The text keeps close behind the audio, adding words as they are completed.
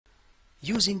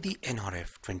Using the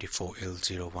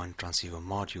NRF24L01 transceiver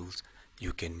modules,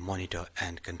 you can monitor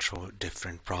and control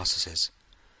different processes.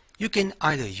 You can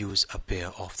either use a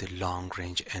pair of the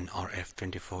long-range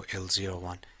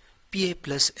NRF24L01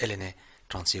 PA+LNA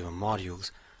transceiver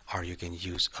modules, or you can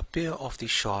use a pair of the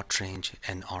short-range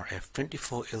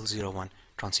NRF24L01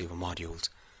 transceiver modules.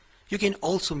 You can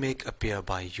also make a pair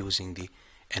by using the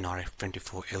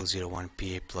NRF24L01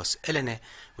 PA+LNA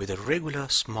with a regular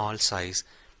small size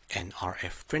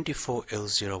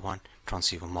NRF24L01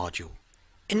 transceiver module.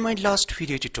 In my last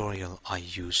video tutorial, I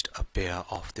used a pair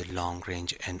of the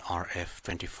long-range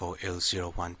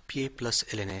NRF24L01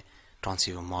 PA+LNA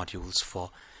transceiver modules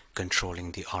for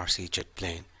controlling the RC jet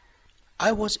plane.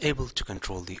 I was able to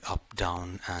control the up,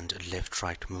 down and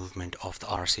left-right movement of the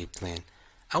RC plane.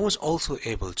 I was also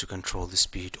able to control the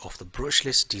speed of the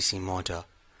brushless DC motor.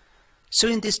 So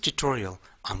in this tutorial,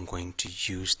 I'm going to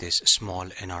use this small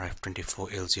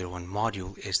NRF24L01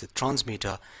 module as the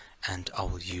transmitter, and I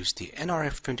will use the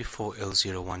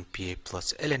NRF24L01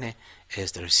 PA+LNA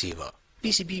as the receiver.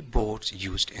 PCB boards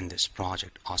used in this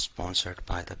project are sponsored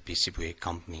by the PCBWay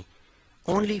company.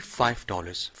 Only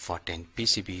 $5 for 10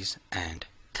 PCBs and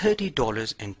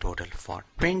 $30 in total for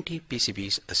 20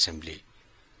 PCBs assembly.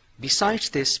 Besides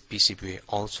this, PCBWay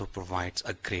also provides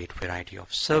a great variety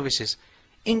of services,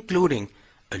 including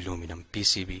aluminum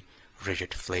PCB,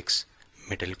 rigid flex,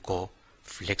 metal core,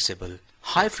 flexible,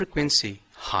 high frequency,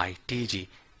 high TG,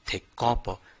 thick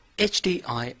copper,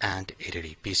 HDI and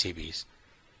LED PCBs.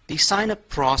 The sign-up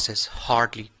process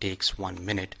hardly takes 1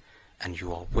 minute and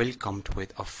you are welcomed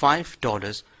with a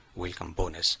 $5 welcome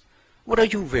bonus. What are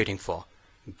you waiting for?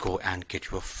 Go and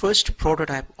get your first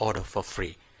prototype order for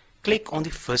free. Click on the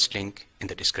first link in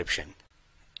the description.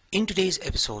 In today's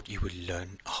episode, you will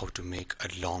learn how to make a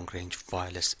long-range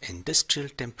wireless industrial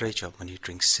temperature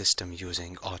monitoring system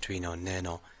using Arduino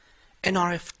Nano,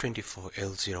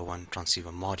 NRF24L01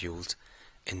 transceiver modules,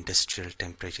 industrial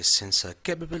temperature sensor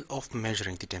capable of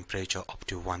measuring the temperature up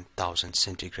to 1000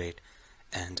 centigrade,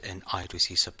 and an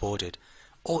I2C supported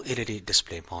OLED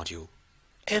display module.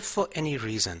 If for any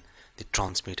reason the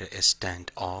transmitter is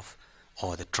turned off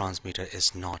or the transmitter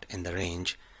is not in the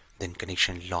range, then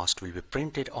connection lost will be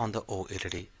printed on the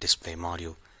OLED display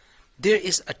module. There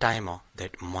is a timer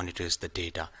that monitors the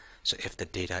data, so if the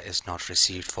data is not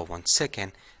received for 1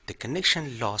 second, the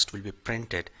connection lost will be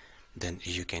printed. Then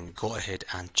you can go ahead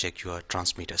and check your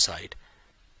transmitter side.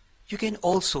 You can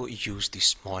also use the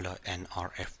smaller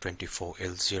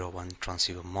NRF24L01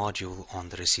 transceiver module on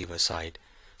the receiver side,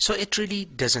 so it really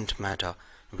doesn't matter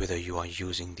whether you are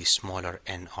using the smaller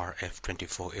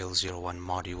NRF24L01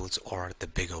 modules or the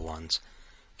bigger ones.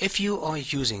 If you are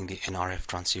using the NRF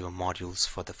transceiver modules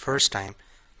for the first time,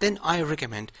 then I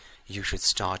recommend you should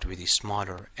start with the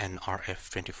smaller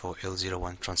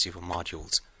NRF24L01 transceiver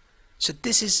modules. So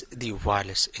this is the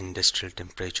wireless industrial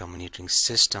temperature monitoring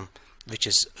system, which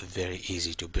is very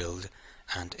easy to build,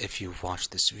 and if you watch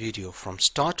this video from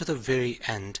start to the very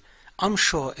end, I'm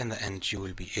sure in the end you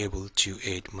will be able to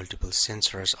add multiple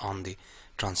sensors on the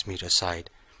transmitter side.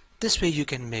 This way you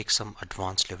can make some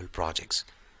advanced level projects.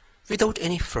 Without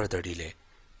any further delay,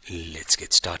 let's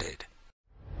get started.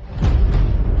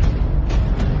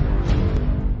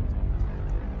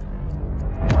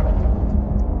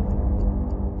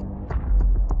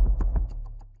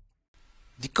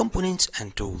 The components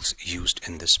and tools used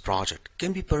in this project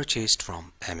can be purchased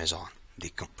from Amazon. The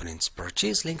components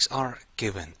purchase links are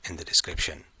given in the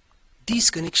description. These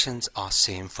connections are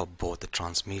same for both the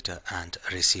transmitter and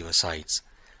receiver sides.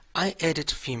 I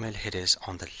added female headers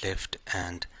on the left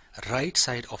and right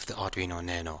side of the Arduino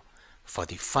Nano for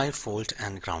the 5V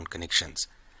and ground connections.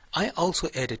 I also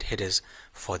added headers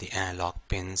for the analog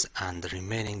pins and the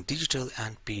remaining digital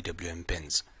and PWM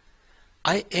pins.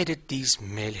 I added these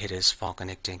male headers for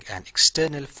connecting an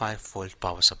external 5V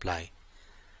power supply.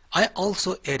 I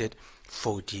also added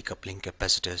 4 decoupling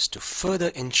capacitors to further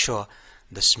ensure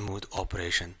the smooth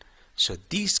operation. So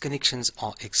these connections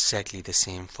are exactly the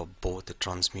same for both the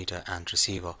transmitter and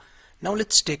receiver. Now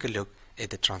let's take a look at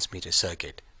the transmitter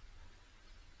circuit.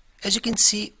 As you can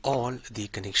see, all the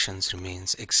connections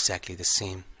remains exactly the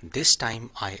same. This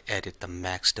time I added the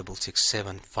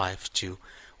Max6675 to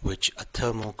which a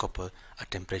thermocouple, a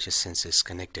temperature sensor is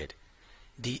connected.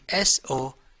 The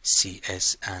SO,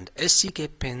 CS and SCK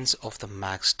pins of the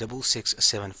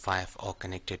Max6675 are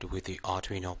connected with the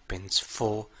Arduino pins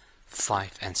 4,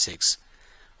 5 and 6,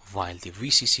 while the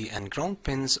VCC and ground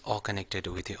pins are connected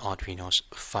with the Arduino's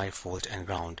 5V and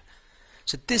ground.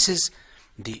 So this is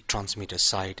the transmitter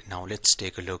side. Now let's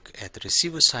take a look at the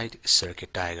receiver side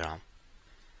circuit diagram.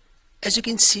 As you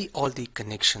can see, all the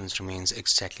connections remains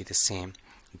exactly the same.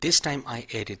 This time I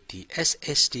added the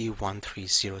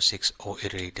SSD1306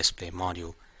 OLED display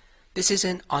module. This is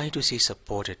an I2C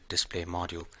supported display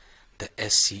module. The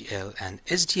SCL and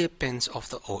SDA pins of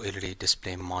the OLED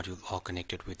display module are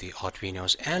connected with the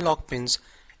Arduino's analog pins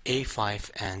A5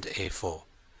 and A4.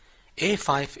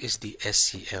 A5 is the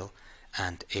SCL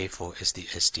and A4 is the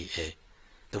SDA.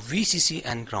 The VCC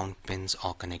and ground pins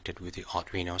are connected with the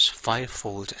Arduino's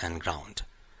 5V and ground.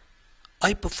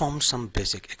 I performed some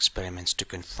basic experiments to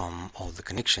confirm all the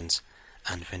connections,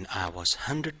 and when I was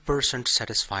 100%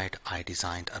 satisfied, I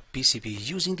designed a PCB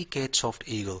using the CADSoft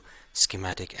Eagle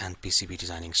schematic and PCB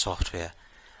designing software.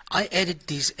 I added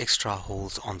these extra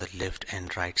holes on the left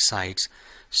and right sides,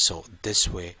 so this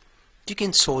way you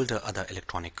can solder other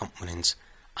electronic components.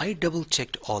 I double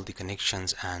checked all the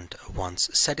connections, and once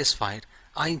satisfied,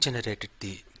 I generated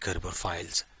the Gerber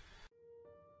files.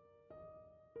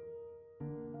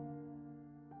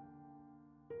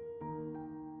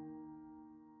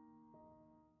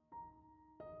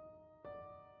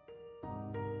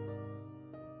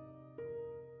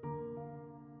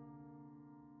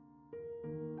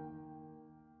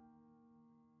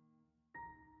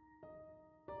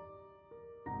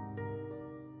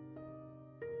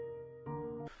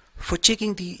 For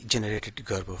checking the generated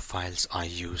Gerber files, I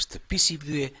used the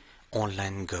PCBWay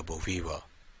online Gerber Viewer.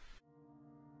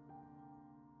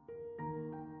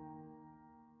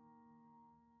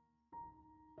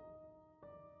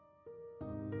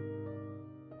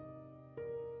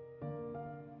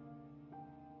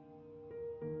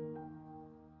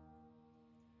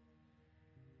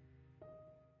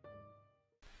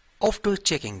 After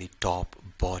checking the top,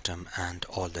 bottom and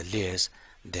all the layers,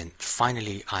 then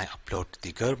finally I uploaded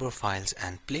the Gerber files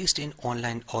and placed in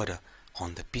online order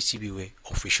on the PCBWay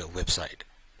official website.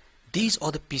 These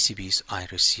are the PCBs I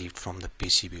received from the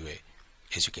PCBWay.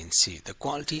 As you can see, the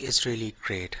quality is really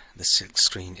great, the silk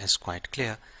screen is quite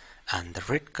clear, and the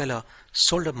red color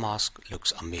solder mask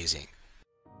looks amazing.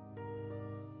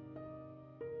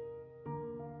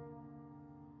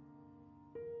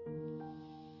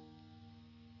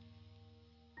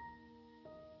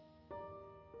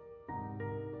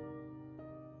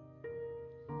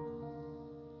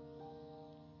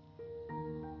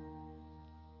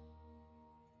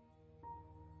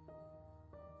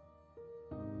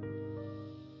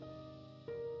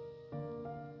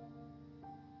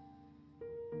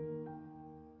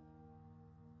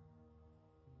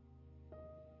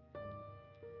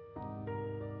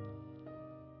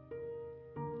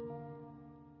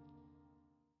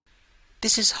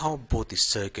 This is how both the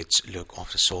circuits look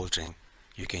after soldering.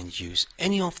 You can use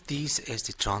any of these as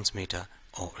the transmitter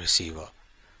or receiver.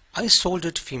 I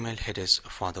soldered female headers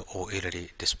for the OLED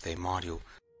display module.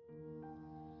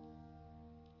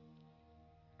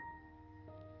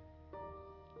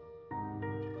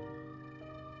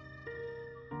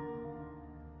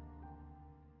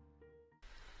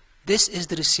 This is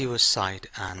the receiver side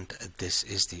and this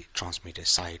is the transmitter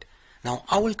side. Now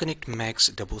I will connect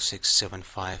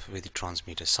Max6675 with the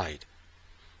transmitter side.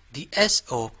 The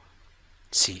SO,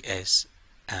 CS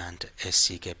and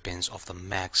SCK pins of the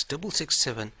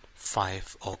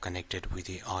Max6675 are connected with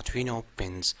the Arduino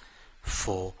pins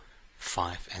 4,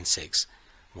 5 and 6,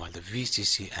 while the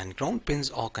VCC and ground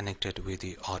pins are connected with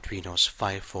the Arduino's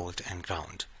 5V and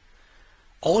ground.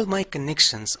 All my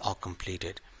connections are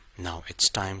completed. Now it's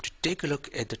time to take a look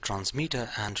at the transmitter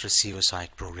and receiver side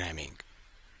programming.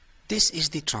 This is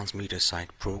the transmitter side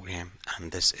program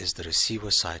and this is the receiver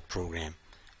side program.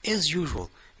 As usual,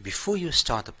 before you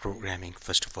start the programming,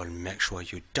 first of all make sure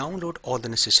you download all the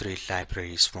necessary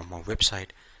libraries from our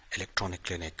website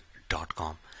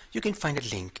electronicclinic.com. You can find a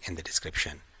link in the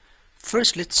description.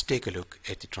 First, let's take a look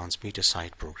at the transmitter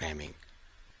side programming.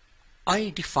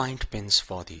 I defined pins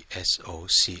for the SO,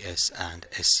 CS and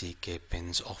SCK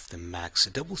pins of the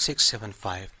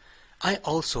Max6675. I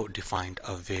also defined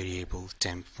a variable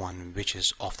Temp1 which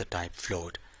is of the type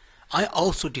float. I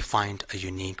also defined a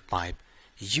unique pipe.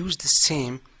 Use the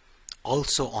same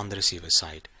also on the receiver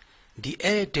side. The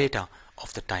array data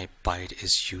of the type byte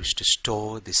is used to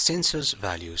store the sensor's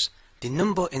values. The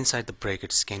number inside the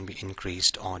brackets can be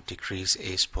increased or decreased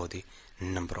as per the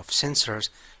number of sensors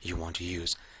you want to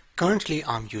use. Currently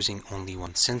I'm using only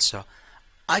one sensor.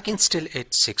 I can still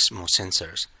add 6 more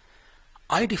sensors.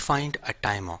 I defined a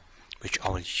timer which I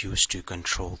will use to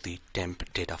control the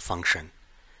temp data function.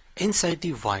 Inside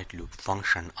the while loop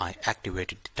function I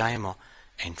activated the timer,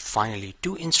 and finally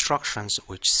 2 instructions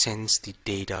which sends the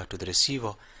data to the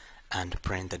receiver and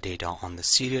print the data on the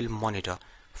serial monitor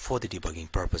for the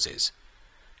debugging purposes.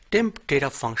 Temp data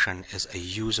function is a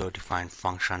user defined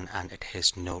function and it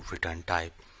has no return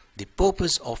type. The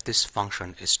purpose of this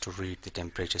function is to read the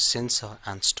temperature sensor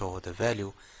and store the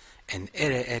value in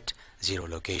array at 0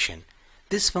 location.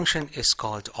 This function is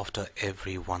called after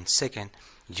every 1 second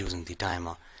using the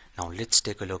timer. Now let's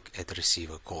take a look at the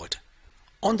receiver code.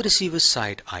 On the receiver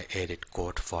side, I added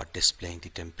code for displaying the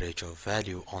temperature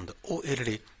value on the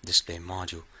OLED display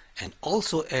module and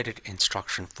also added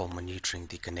instruction for monitoring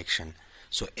the connection.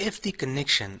 So if the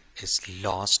connection is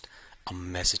lost, a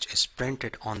message is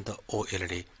printed on the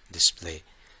OLED display.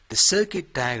 The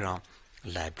circuit diagram,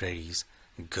 libraries,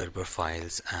 Gerber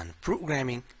files and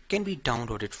programming can be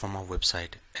downloaded from our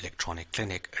website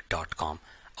electronicclinic.com.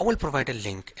 I will provide a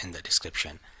link in the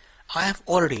description. I have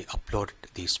already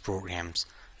uploaded these programs.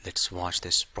 Let's watch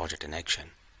this project in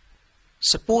action.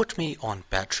 Support me on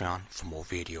Patreon for more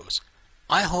videos.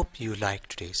 I hope you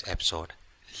liked today's episode.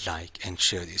 Like and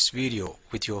share this video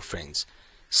with your friends.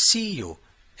 See you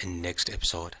in next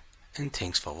episode and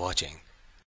thanks for watching.